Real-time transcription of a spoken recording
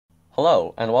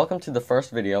Hello, and welcome to the first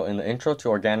video in the Intro to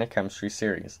Organic Chemistry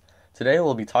series. Today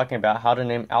we'll be talking about how to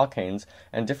name alkanes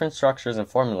and different structures and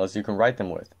formulas you can write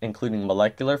them with, including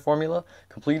molecular formula,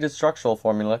 completed structural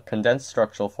formula, condensed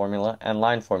structural formula, and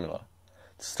line formula.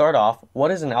 To start off, what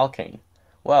is an alkane?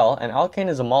 Well, an alkane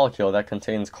is a molecule that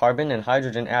contains carbon and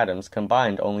hydrogen atoms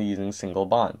combined only using single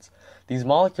bonds. These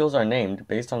molecules are named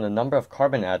based on the number of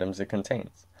carbon atoms it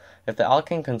contains. If the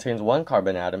alkane contains one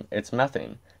carbon atom, it's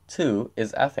methane. 2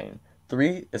 is ethane,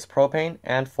 3 is propane,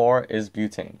 and 4 is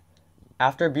butane.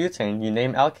 After butane, you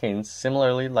name alkanes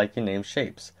similarly like you name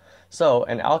shapes. So,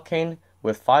 an alkane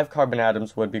with 5 carbon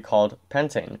atoms would be called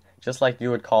pentane, just like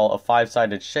you would call a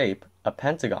 5-sided shape a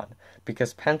pentagon,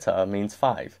 because penta means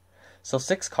 5. So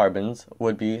 6 carbons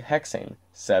would be hexane,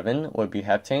 7 would be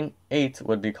heptane, 8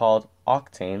 would be called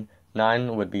octane,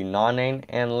 9 would be nonane,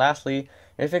 and lastly,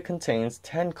 if it contains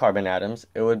 10 carbon atoms,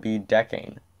 it would be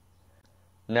decane.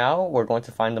 Now we're going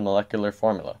to find the molecular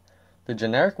formula. The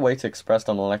generic way to express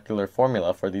the molecular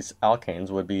formula for these alkanes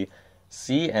would be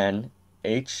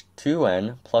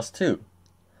CnH2n plus 2.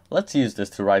 Let's use this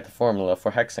to write the formula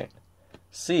for hexane.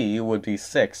 C would be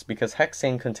 6 because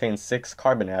hexane contains 6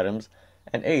 carbon atoms,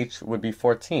 and H would be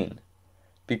 14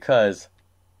 because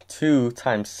 2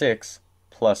 times 6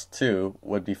 plus 2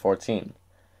 would be 14.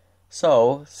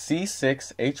 So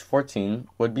C6H14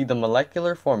 would be the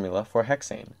molecular formula for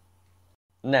hexane.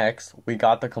 Next, we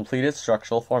got the completed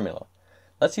structural formula.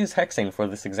 Let's use hexane for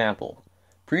this example.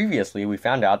 Previously, we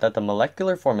found out that the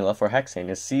molecular formula for hexane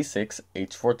is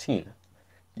C6H14.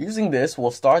 Using this, we'll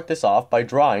start this off by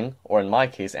drawing, or in my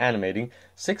case animating,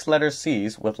 6 letter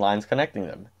C's with lines connecting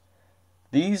them.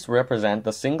 These represent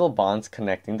the single bonds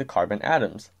connecting the carbon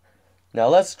atoms. Now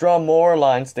let's draw more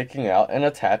lines sticking out and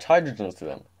attach hydrogens to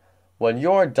them. When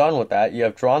you're done with that, you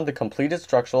have drawn the completed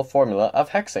structural formula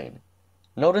of hexane.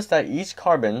 Notice that each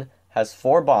carbon has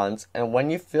 4 bonds, and when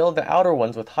you fill the outer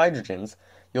ones with hydrogens,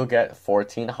 you'll get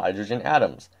 14 hydrogen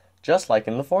atoms, just like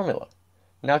in the formula.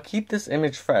 Now keep this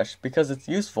image fresh because it's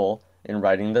useful in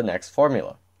writing the next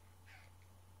formula.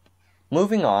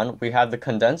 Moving on, we have the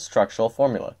condensed structural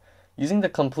formula. Using the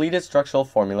completed structural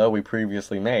formula we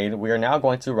previously made, we are now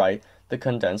going to write the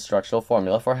condensed structural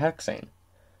formula for hexane.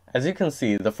 As you can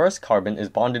see, the first carbon is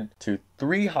bonded to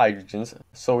 3 hydrogens,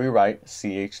 so we write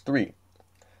CH3.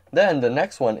 Then the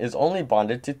next one is only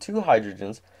bonded to 2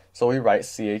 hydrogens, so we write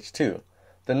CH2.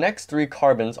 The next 3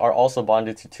 carbons are also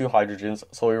bonded to 2 hydrogens,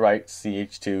 so we write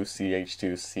CH2,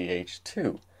 CH2,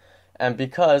 CH2. And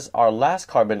because our last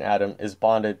carbon atom is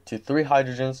bonded to 3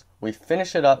 hydrogens, we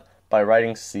finish it up by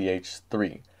writing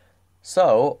CH3.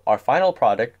 So our final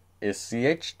product is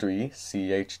CH3,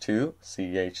 CH2,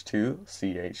 CH2,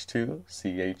 CH2,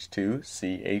 CH2,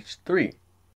 CH3.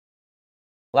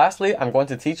 Lastly, I'm going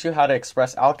to teach you how to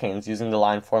express alkanes using the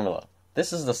line formula.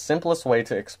 This is the simplest way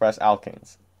to express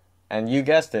alkanes. And you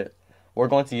guessed it, we're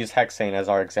going to use hexane as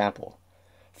our example.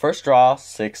 First draw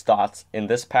 6 dots in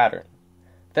this pattern.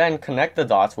 Then connect the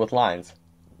dots with lines.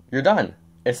 You're done.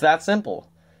 It's that simple.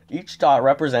 Each dot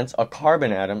represents a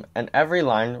carbon atom and every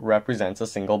line represents a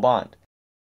single bond.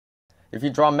 If you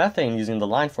draw methane using the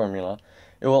line formula,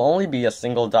 it will only be a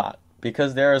single dot,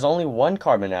 because there is only one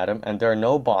carbon atom and there are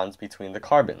no bonds between the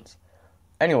carbons.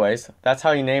 Anyways, that's how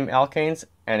you name alkanes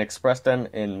and express them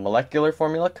in molecular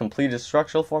formula, completed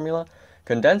structural formula,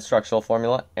 condensed structural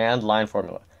formula, and line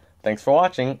formula. Thanks for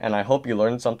watching, and I hope you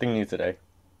learned something new today.